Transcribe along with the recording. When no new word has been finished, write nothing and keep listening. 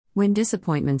When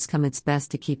disappointments come, it's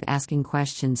best to keep asking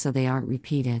questions so they aren't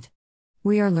repeated.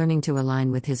 We are learning to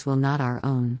align with His will, not our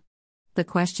own. The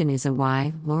question isn't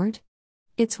why, Lord?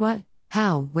 It's what,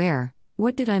 how, where,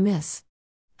 what did I miss?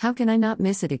 How can I not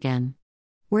miss it again?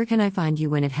 Where can I find you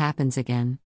when it happens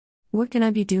again? What can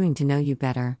I be doing to know you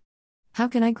better? How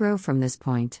can I grow from this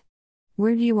point?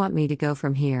 Where do you want me to go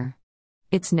from here?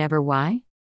 It's never why?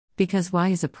 Because why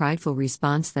is a prideful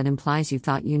response that implies you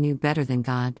thought you knew better than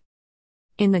God.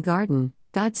 In the garden,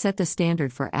 God set the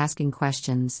standard for asking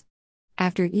questions.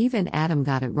 After Eve and Adam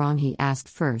got it wrong, He asked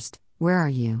first, "Where are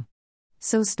you?"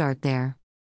 So start there.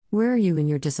 Where are you in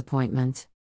your disappointment?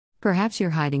 Perhaps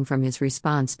you're hiding from His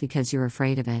response because you're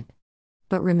afraid of it.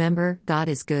 But remember, God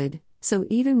is good, so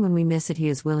even when we miss it, He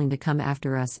is willing to come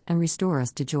after us and restore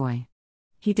us to joy.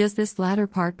 He does this latter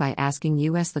part by asking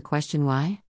us the question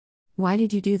why? Why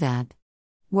did you do that?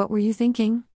 What were you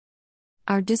thinking?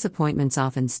 Our disappointments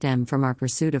often stem from our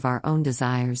pursuit of our own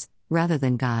desires, rather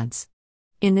than God's.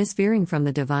 In this veering from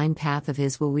the divine path of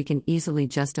His will, we can easily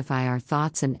justify our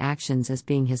thoughts and actions as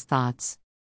being His thoughts.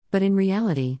 But in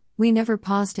reality, we never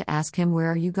pause to ask Him,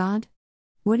 "Where are you, God?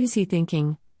 What is He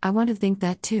thinking? I want to think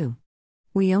that too."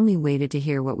 We only waited to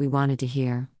hear what we wanted to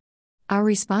hear. Our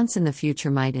response in the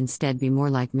future might instead be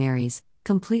more like Mary's,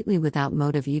 completely without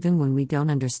motive even when we don't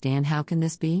understand how can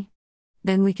this be?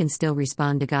 Then we can still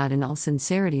respond to God in all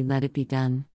sincerity, "Let it be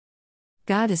done."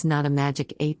 God is not a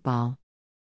magic 8-ball.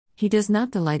 He does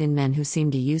not delight in men who seem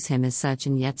to use Him as such,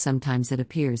 and yet sometimes it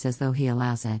appears as though He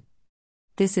allows it.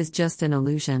 This is just an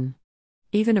illusion.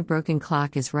 Even a broken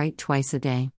clock is right twice a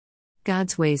day.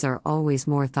 God's ways are always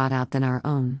more thought out than our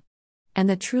own. And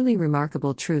the truly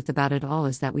remarkable truth about it all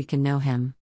is that we can know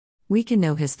Him. We can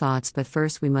know His thoughts, but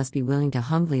first we must be willing to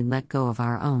humbly let go of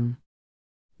our own.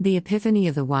 The Epiphany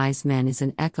of the wise men is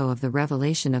an echo of the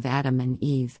revelation of Adam and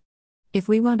Eve. If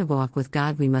we want to walk with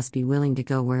God, we must be willing to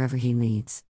go wherever He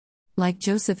leads. Like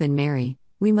Joseph and Mary,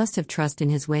 we must have trust in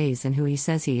His ways and who He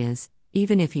says He is,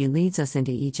 even if He leads us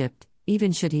into Egypt,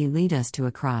 even should He lead us to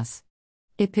a cross.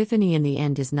 Epiphany in the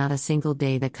end is not a single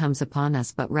day that comes upon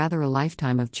us, but rather a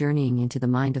lifetime of journeying into the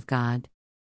mind of God.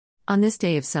 On this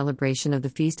day of celebration of the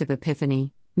Feast of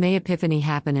Epiphany, may Epiphany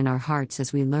happen in our hearts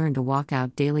as we learn to walk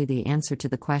out daily the answer to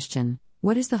the question,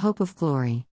 what is the hope of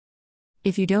glory?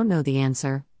 If you don't know the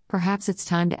answer, perhaps it's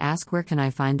time to ask, where can I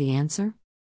find the answer?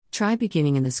 Try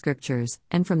beginning in the Scriptures,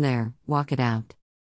 and from there, walk it out.